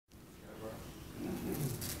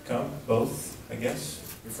both, I guess.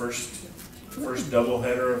 Your first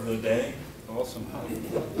doubleheader of the day. Awesome.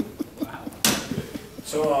 Wow.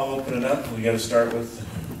 So I'll open it up. We got to start with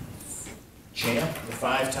champ, the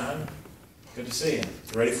 5-time. Good to see you.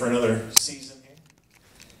 Ready for another season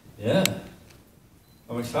here? Yeah,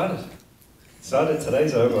 I'm excited. Excited,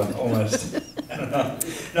 today's over, almost. No,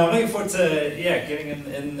 I'm looking forward to, getting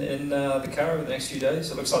in the car over the next few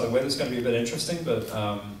days. It looks like the weather's going to be a bit interesting, but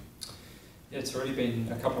it's already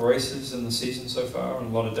been a couple of races in the season so far, and a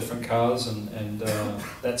lot of different cars, and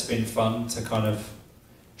that's been fun to kind of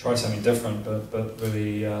try something different, but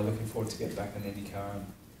really looking forward to getting back in the IndyCar and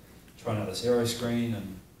trying out this aero screen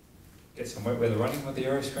and get some wet weather running with the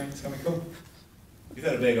aero screen. It's going to be cool. You've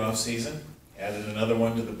had a big off season. Added another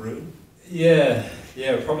one to the brood. Yeah,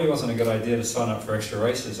 it probably wasn't a good idea to sign up for extra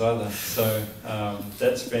races either. So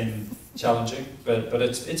that's been challenging, but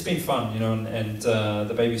it's been fun, and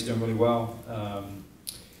the baby's doing really well.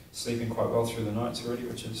 Sleeping quite well through the nights already,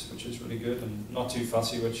 which is really good, and not too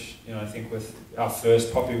fussy. Which I think with our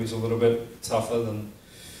first puppy was a little bit tougher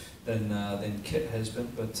than Kit has been,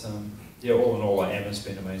 but all in all, Emma's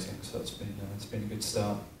been amazing. So it's been a good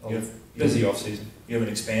start. Busy off season. You have an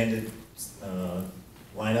expanded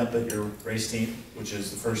lineup at your race team, which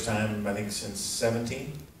is the first time I think since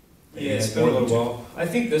 17. Yeah, it's been a little while. I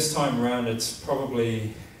think this time around it's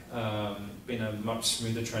probably been a much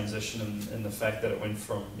smoother transition in the fact that it went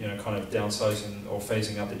from kind of downsizing or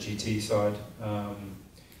phasing out the GT side.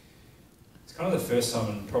 It's kind of the first time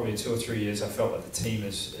in probably 2 or 3 years I felt like the team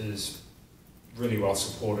is really well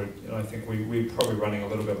supported. I think we're probably running a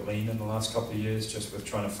little bit lean in the last couple of years, just with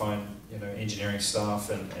trying to find engineering staff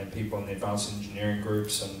and people in the advanced engineering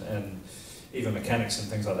groups and even mechanics and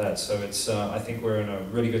things like that. So it's I think we're in a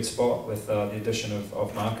really good spot with the addition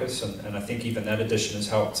of Marcus, and I think even that addition has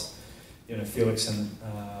helped Felix and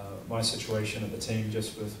my situation at the team,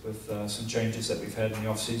 just with some changes that we've had in the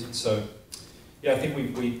off season. So I think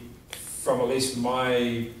we from at least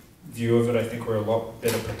my view of it, I think we're a lot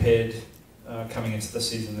better prepared coming into the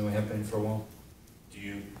season than we have been for a while. Do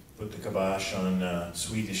you put the kibosh on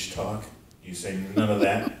Swedish talk? You say none of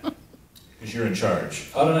that? Because you're in charge.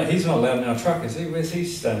 I don't know, he's not allowed in our truck, is he? Where's he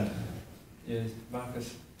stand? Yeah,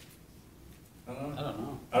 Marcus. I don't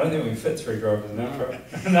know. I don't think we can fit 3 drivers in our truck.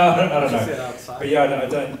 No, I don't know. But I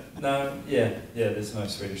don't, no, there's no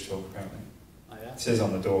Swedish talk apparently. Oh, yeah? It says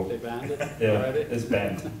on the door. They banned it? Yeah, already? it's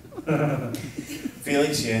banned.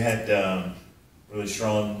 Felix, you had really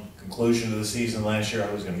strong conclusion to the season last year.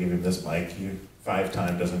 I was going to give him this mic. You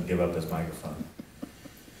 5-time doesn't give up his microphone.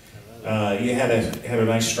 You had a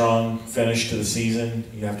nice strong finish to the season.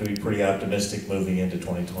 You have to be pretty optimistic moving into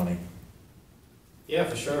 2020. Yeah,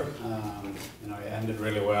 for sure. It ended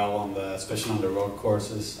really well especially on the road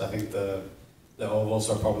courses. I think the ovals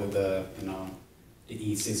are probably the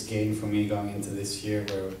easiest game for me going into this year,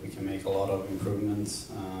 where we can make a lot of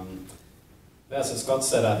improvements. As Scott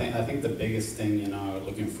said, I think the biggest thing,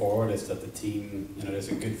 looking forward is that the team, there's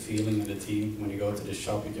a good feeling in the team. When you go to the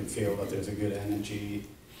shop, you can feel that there's a good energy.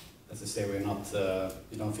 As I say, we're not,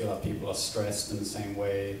 you don't feel like people are stressed in the same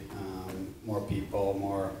way. More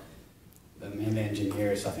people, mainly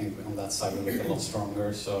engineers, I think on that side we look a lot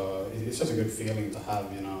stronger. So it's just a good feeling to have,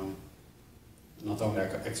 not only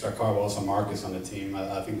an extra car, but also Marcus on the team.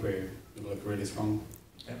 I think we look really strong.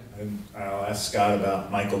 Yeah, and I'll ask Scott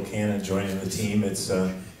about Michael Cannon joining the team. It's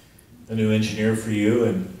a new engineer for you,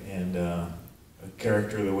 and a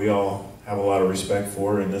character that we all have a lot of respect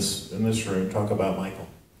for in this room. Talk about Michael.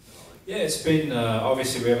 Yeah, it's been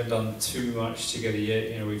obviously we haven't done too much together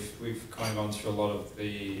yet. We've kind of gone through a lot of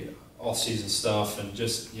the off-season stuff and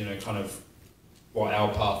just kind of what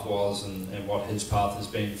our path was and what his path has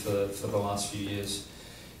been for the last few years.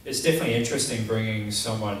 It's definitely interesting bringing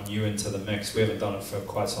someone new into the mix. We haven't done it for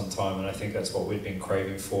quite some time, and I think that's what we've been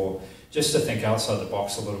craving for, just to think outside the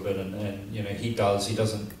box a little bit. And he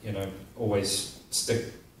doesn't always stick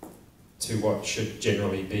to what should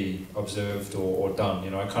generally be observed or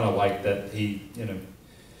done. I kind of like that he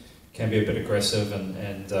can be a bit aggressive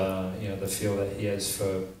and the feel that he has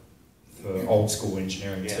for old school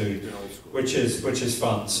engineering too, which is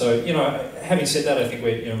fun. So having said that, I think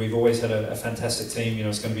we've always had a fantastic team.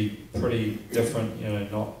 It's going to be pretty different.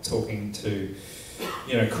 Not talking to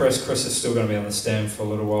Chris. Chris is still going to be on the stand for a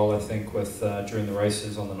little while, I think, with during the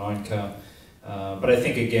races on the 9 car. But I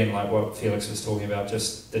think again, like what Felix was talking about,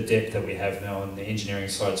 just the depth that we have now on the engineering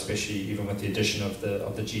side, especially even with the addition of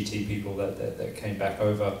the GT people that came back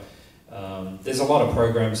over. There's a lot of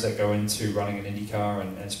programs that go into running an IndyCar,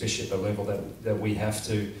 and especially at the level that we have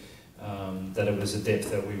to, that it was a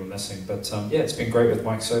depth that we were missing. But it's been great with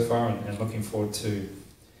Mike so far, and looking forward to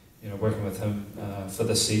working with him for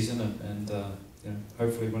this season and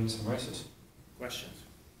hopefully win some races. Questions?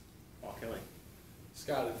 Paul Kelly.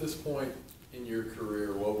 Scott, at this point in your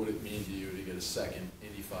career, what would it mean to you to get a second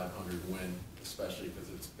Indy 500 win, especially because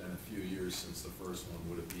it's been a few years since the first one?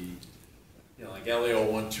 Would it be, like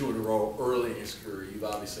Elio won 2 in a row early in his career, you've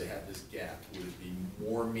obviously had this gap. Would it be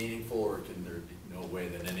more meaningful, or can there be no way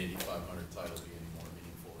that an Indy 500 title be any more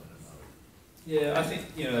meaningful than another? Yeah, I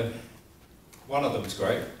think, one of them's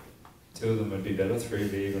great. 2 of them would be better, 3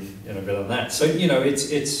 would be even better than that. So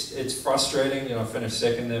it's frustrating. I finished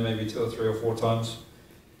second there maybe 2 or 3 or 4 times,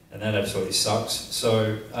 and that absolutely sucks.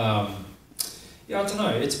 So I don't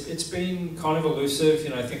know. It's been kind of elusive.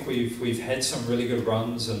 I think we've had some really good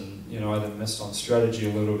runs, and either missed on strategy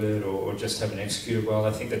a little bit or just haven't executed well.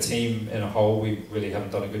 I think the team in a whole, we really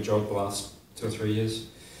haven't done a good job the last 2 or 3 years.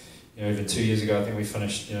 Even 2 years ago, I think we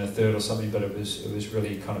finished, 3rd or something, but it was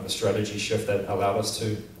really kind of a strategy shift that allowed us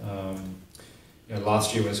to.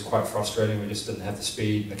 Last year was quite frustrating. We just didn't have the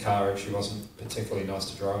speed, and the car actually wasn't particularly nice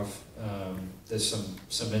to drive. There's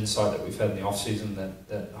some insight that we've had in the off season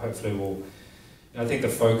that hopefully will. I think the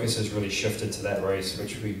focus has really shifted to that race,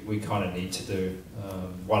 which we kind of need to do.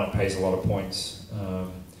 One, it pays a lot of points,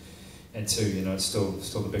 and 2, it's still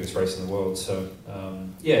the biggest race in the world. So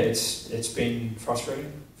it's been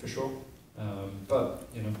frustrating for sure, but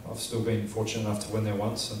I've still been fortunate enough to win there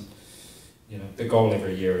once, and the goal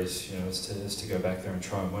every year is to go back there and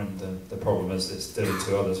try and win. The problem is there's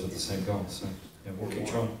 32 others with the same goal, so we'll keep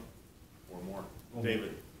trying. Or more.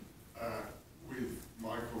 David. With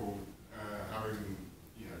Michael having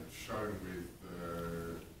shown with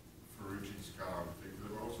Ferrucci's car in particular,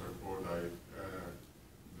 but also Bordeaux,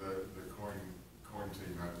 the coin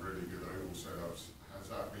team had really good oval setups.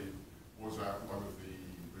 Was that one of the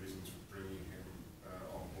reasons for bringing him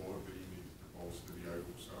on board, that you needed to bolster the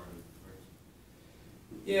oval side of things?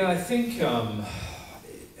 Yeah, I think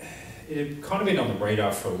it had kind of been on the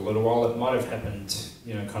radar for a little while. It might have happened,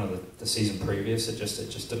 kind of the season previous. It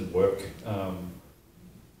just didn't work.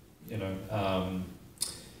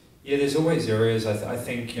 There's always areas. I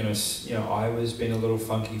think Iowa's been a little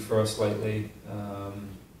funky for us lately.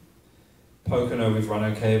 Pocono we've run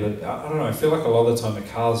okay, but I don't know. I feel like a lot of the time the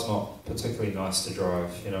car's not particularly nice to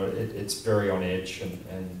drive. It's very on edge,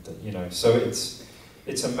 and so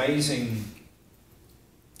it's amazing.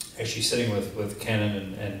 Actually, sitting with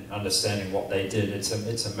Canon and understanding what they did,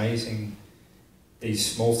 it's amazing.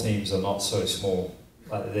 These small teams are not so small.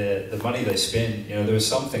 Like the money they spend, there are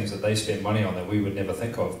some things that they spend money on that we would never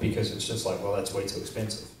think of, because it's just like, well, that's way too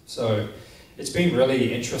expensive. So it's been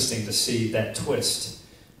really interesting to see that twist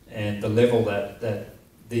and the level that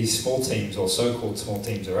these small teams, or so-called small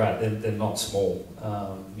teams, are at. They're not small.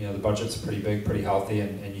 The budgets are pretty big, pretty healthy,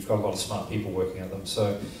 and you've got a lot of smart people working at them.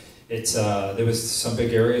 So it's there was some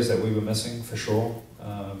big areas that we were missing for sure,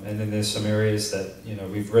 and then there's some areas that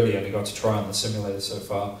we've really only got to try on the simulator so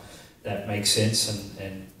far that makes sense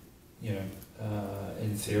and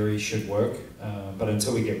in theory should work, but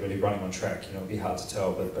until we get really running on track, it'll be hard to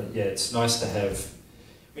tell. But yeah, it's nice to have.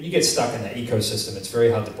 When you get stuck in that ecosystem, it's very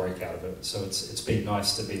hard to break out of it. So it's been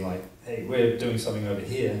nice to be like, hey, we're doing something over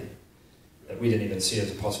here that we didn't even see as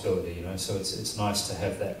a possibility, So it's nice to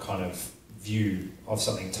have that kind of view of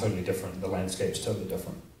something totally different. The landscape's totally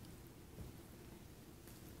different.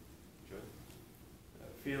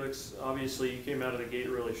 Felix, obviously you came out of the gate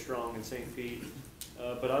really strong in St. Pete,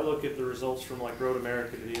 but I look at the results from like Road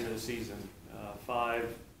America to the end of the season.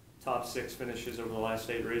 5 top 6 finishes over the last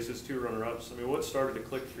 8 races, 2 runner-ups. I mean, what started to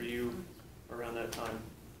click for you around that time?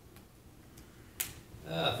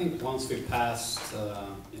 I think once we passed,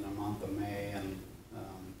 month of May and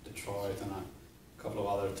Detroit and a couple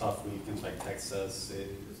of other tough weekends like Texas,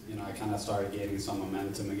 I kind of started getting some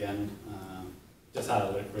momentum again. Just had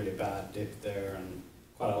a really bad dip there and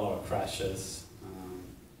quite a lot of crashes.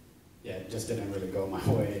 It just didn't really go my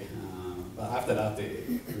way. But after that,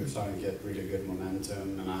 we were starting to get really good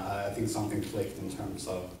momentum, and I think something clicked in terms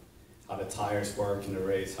of how the tires work in the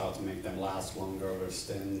race, how to make them last longer over a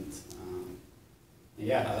stint.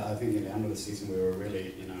 I think in the end of the season we were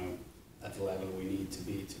really, at the level we need to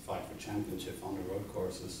be to fight for championship on the road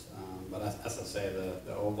courses. But as I say,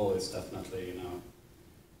 the oval is definitely,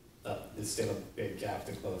 that it's still a big gap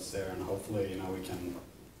to close there, and hopefully,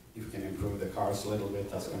 if we can improve the cars a little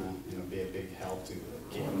bit, that's going to be a big help to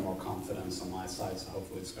gain more confidence on my side. So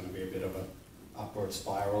hopefully it's going to be a bit of an upward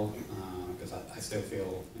spiral, because I still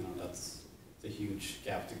feel that's a huge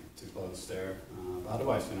gap to close there. But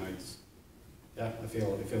otherwise, it's I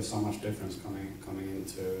feel so much difference coming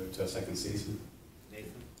into a second season.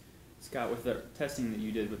 Nathan? Scott, with the testing that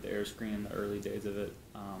you did with the air screen in the early days of it,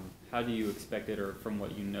 how do you expect it, or from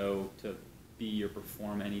what you know, to be or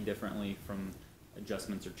perform any differently from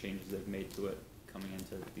adjustments or changes they've made to it coming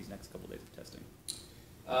into these next couple days of testing?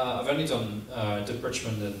 I've only did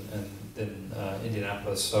Richmond and then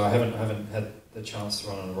Indianapolis, so I haven't had the chance to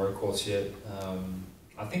run on a road course yet.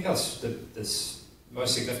 I think this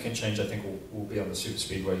most significant change I think will be on the super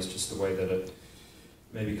speedways, just the way that it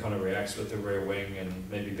maybe kind of reacts with the rear wing, and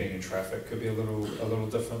maybe being in traffic could be a little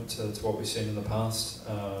different to what we've seen in the past.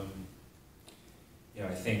 You know,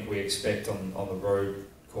 I think we expect on the road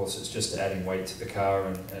course it's just adding weight to the car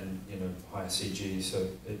and you know, higher CG, so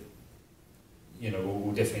it, you know,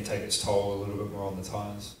 will definitely take its toll a little bit more on the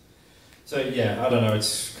tyres. So yeah, I don't know,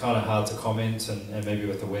 it's kind of hard to comment, and maybe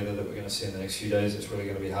with the weather that we're going to see in the next few days, it's really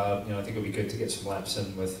going to be hard. You know, I think it'll be good to get some laps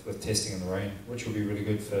in with testing in the rain, which will be really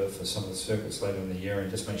good for some of the circuits later in the year, and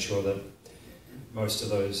just make sure that most of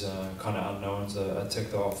those kind of unknowns are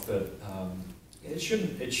ticked off. But it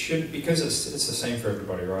shouldn't, because it's the same for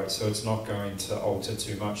everybody, right? So it's not going to alter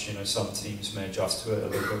too much. You know, some teams may adjust to it a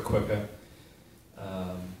little bit quicker.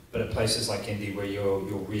 But at places like Indy, where you're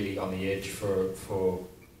really on the edge for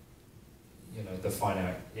you know, the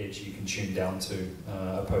finite edge you can tune down to,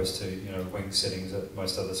 opposed to, you know, wing settings that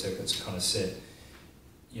most other circuits kind of set,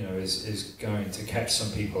 you know, is going to catch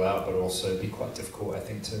some people out, but also be quite difficult, I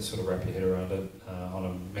think, to sort of wrap your head around it on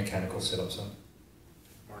a mechanical setup side.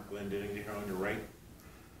 Mark Glenn, IndyCar on your right.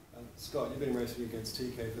 Scott, you've been racing against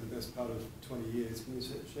TK for the best part of 20 years. Can you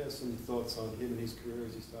share some thoughts on him and his career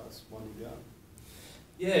as he starts winding down?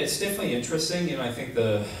 Yeah, it's definitely interesting. You know, I think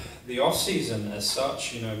the off season as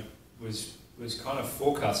such, you know, was kind of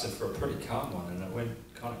forecasted for a pretty calm one, and it went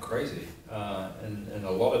kind of crazy in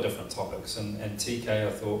a lot of different topics. And TK,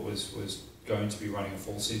 I thought, was going to be running a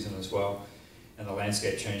full season as well, and the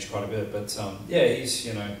landscape changed quite a bit. But yeah, he's,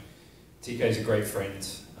 you know, TK's a great friend.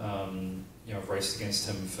 You know, I've raced against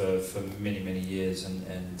him for many years,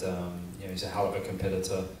 and you know, he's a hell of a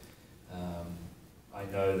competitor. I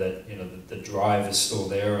know that, you know, the drive is still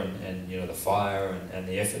there, and you know, the fire and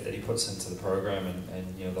the effort that he puts into the program,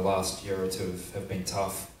 and you know, the last year or two have been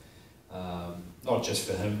tough, not just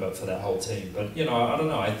for him but for that whole team. But you know, I don't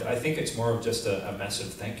know. I think it's more of just a massive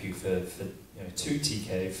thank you for you know, to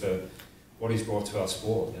TK for what he's brought to our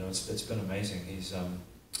sport. You know, it's been amazing. He's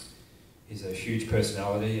a huge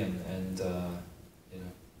personality, and you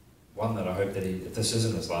know, one that I hope that if this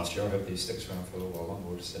isn't his last year, I hope that he sticks around for a little while longer.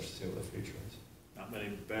 We'll just have to see what the future is. Not many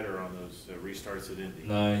better on those restarts at Indy.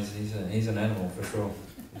 No, he's an animal for sure.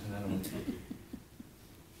 He's an animal.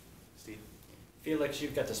 Steve? Felix,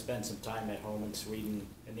 you've got to spend some time at home in Sweden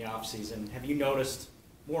in the off season. Have you noticed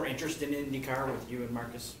more interest in IndyCar with you and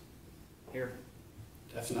Marcus here?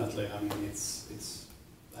 Definitely. I mean, it's.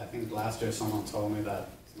 I think last year someone told me that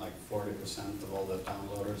like 40% of all the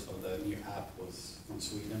downloaders of the new app was from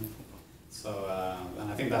Sweden. So, and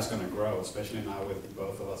I think that's going to grow, especially now with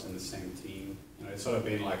both of us in the same team. You know, it's sort of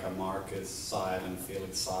been like a Marcus side and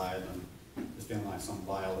Felix side, and there's been like some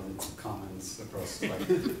violent comments across like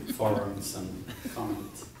forums and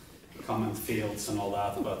comment fields and all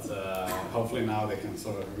that. But hopefully now they can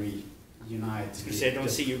sort of reunite. You say I don't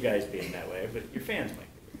see you guys being that way, but your fans might.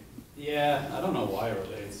 Yeah, I don't know why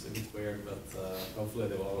really. It's weird, but hopefully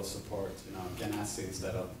they will always support, you know, Ganassi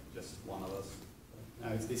instead of just one of us. No,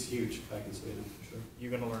 it's huge back in Sweden for sure. You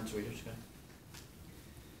going to learn Swedish, guy?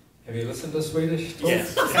 Have you listened to Swedish talk?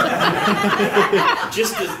 Yes.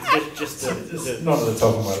 just the not at the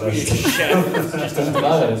top of my list. Just as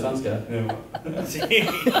bra är svenska.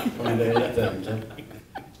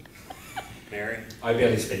 Mary? I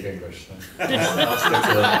barely speak English. So. I'll stick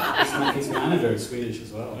to that. His manager is Swedish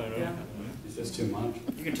as well. Yeah. It's just too much.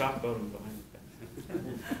 You can talk about him behind.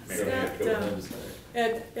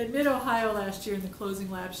 At Mid-Ohio last year in the closing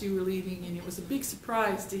laps, you were leading, and it was a big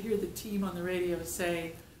surprise to hear the team on the radio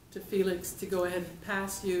say to Felix to go ahead and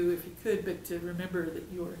pass you if he could, but to remember that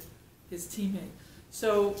you were his teammate.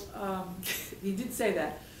 So he did say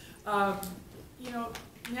that. You know,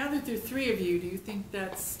 now that there are three of you, do you think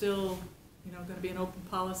that's still, you know, going to be an open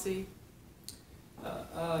policy?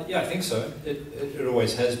 Yeah, I think so. It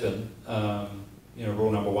always has been. You know,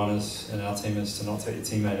 rule number one is in our team is to not take your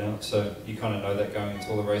teammate out. So you kind of know that going into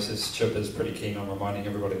all the races. Chip is pretty keen on reminding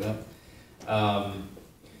everybody that.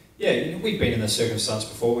 Yeah, you know, we've been in this circumstance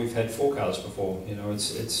before. We've had 4 cars before. You know,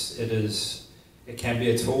 it can be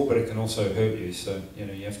a tool, but it can also hurt you. So you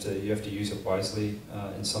know, you have to use it wisely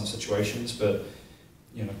in some situations. But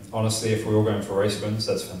you know, honestly, if we're all going for race wins,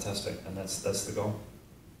 that's fantastic, and that's the goal.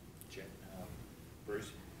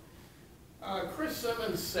 Bruce? Chris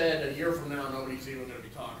Simmons said a year from now nobody's even going to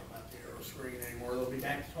be talking about the aero the screen anymore. They'll be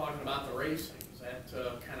back to talking about the racing. Is that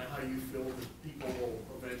kind of how you feel that people will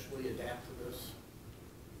eventually adapt to this?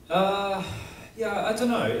 Yeah, I don't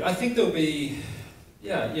know. I think there'll be,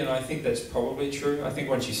 yeah, you know, I think that's probably true. I think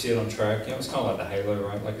once you see it on track, you know, it's kind of like the halo,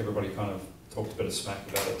 right? Like everybody kind of talked a bit of smack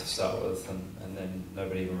about it to start with, and then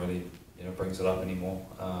nobody even really, you know, brings it up anymore.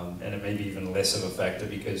 And it may be even less of a factor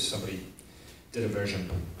because somebody did a version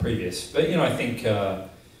previous. But, you know, I think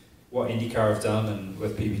what IndyCar have done, and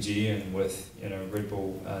with PPG and with, you know, Red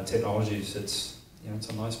Bull Technologies, it's, you know, it's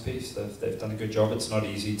a nice piece. They've done a good job. It's not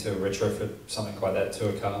easy to retrofit something like that to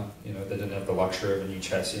a car. You know, they didn't have the luxury of a new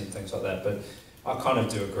chassis and things like that. But I kind of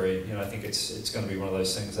do agree. You know, I think it's going to be one of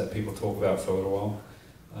those things that people talk about for a little while.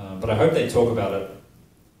 But I hope they talk about it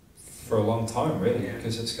for a long time, really,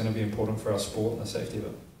 because it's going to be important for our sport and the safety of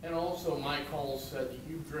it. And also, Mike Hall said that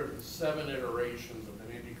you've driven 7 iterations of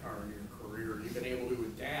an IndyCar in your career. You've been able to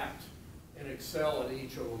adapt and excel at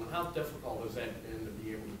each of them. And how difficult has that been to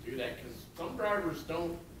be able to do that? Because some drivers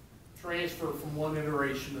don't transfer from one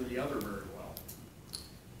iteration to the other very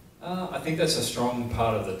well. I think that's a strong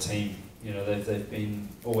part of the team. You know, they've been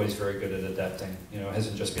always very good at adapting. You know, it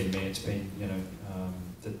hasn't just been me, it's been, you know,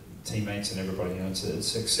 the teammates and everybody. You know, it's a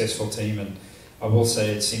successful team, and I will say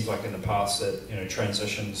it seems like in the past that, you know,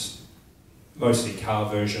 transitions, mostly car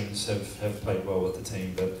versions, have played well with the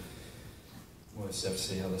team, but we'll just have to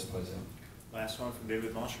see how this plays out. Last one from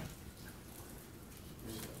David Mosher.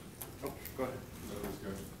 Oh, go ahead.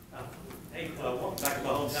 Hey, welcome back to my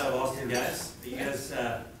hometown of Austin, guys. Are you guys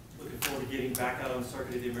looking forward to getting back out on the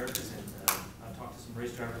circuit of the Americas? And I talked to some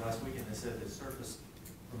race drivers last week, and they said the surface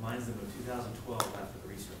reminds them of 2012 after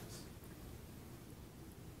the resurface.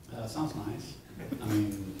 Sounds nice. I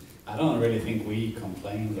mean, I don't really think we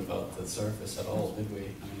complained about the surface at all, did we? I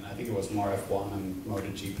mean, I think it was more F1 and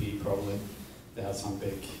MotoGP probably. They had some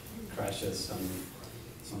big crashes and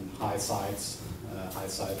some high sides, high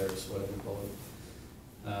siders, whatever you call it.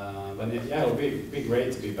 But yeah, it would be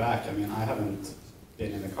great to be back. I mean, I haven't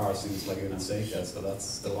been in a car since Laguna Seca, so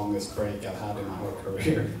that's the longest break I've had in my whole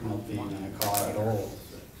career, not being in a car at all.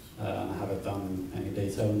 I haven't done any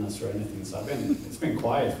Daytonas or anything, so it's been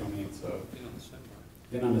quiet for me. So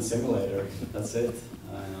been on the simulator, that's it.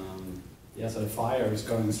 Yeah, so the fire is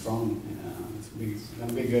going strong. It's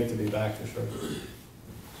gonna be good to be back for sure.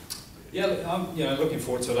 Yeah, I'm, you know, looking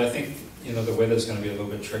forward to it. I think, you know, the weather's going to be a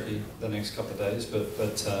little bit tricky the next couple of days, but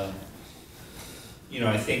you know,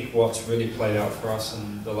 I think what's really played out for us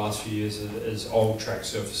in the last few years is old track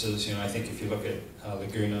surfaces. You know, I think if you look at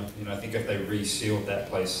Laguna, you know, I think if they resealed that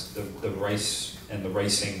place, the race and the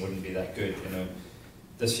racing wouldn't be that good. You know,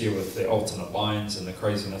 this year with the alternate lines and the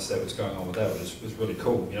craziness that was going on with that was really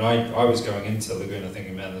cool. You know, I was going into Laguna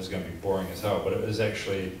thinking, man, this is going to be boring as hell, but it was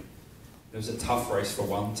actually, it was a tough race for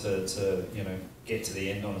one to you know, get to the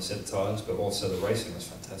end on a set of tyres, but also the racing was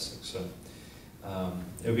fantastic. So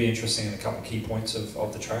it'll be interesting in a couple of key points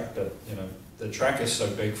of the track, but you know, the track is so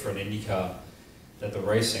big for an IndyCar that the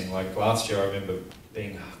racing, like last year I remember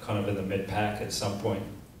being kind of in the mid-pack at some point,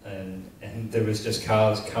 and there was just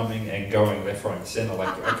cars coming and going left, right, and centre. Like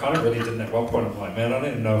I kind of really didn't at one point, I'm like, man, I don't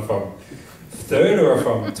even know if I'm third or if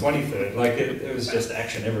I'm 23rd. Like it was just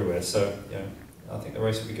action everywhere. So yeah, I think the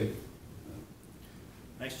race will be good.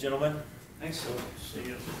 Thanks, gentlemen. Thanks. See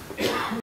you.